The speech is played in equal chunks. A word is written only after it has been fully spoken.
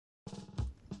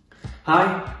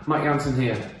Hi, Matt Jansen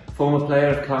here, former player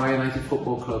of Carlisle United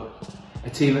Football Club,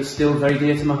 a team that's still very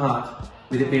dear to my heart,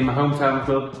 with it being my hometown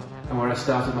club and where I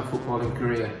started my footballing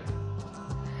career.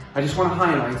 I just want to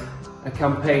highlight a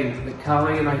campaign that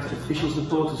Carlisle United Official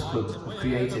Supporters Club have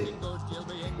created.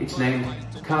 It's named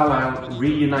Carlisle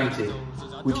Reunited,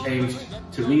 which aims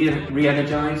to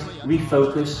re-energise,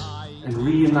 refocus and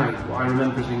reunite what I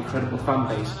remember as an incredible fan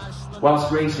base,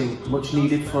 whilst raising much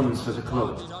needed funds for the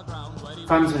club.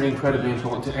 Fans are incredibly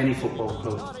important to any football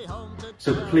club,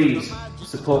 so please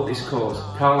support this cause,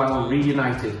 Carlisle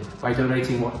Reunited, by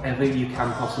donating whatever you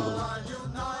can possible.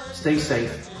 Stay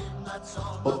safe,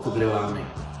 up the Blue Army.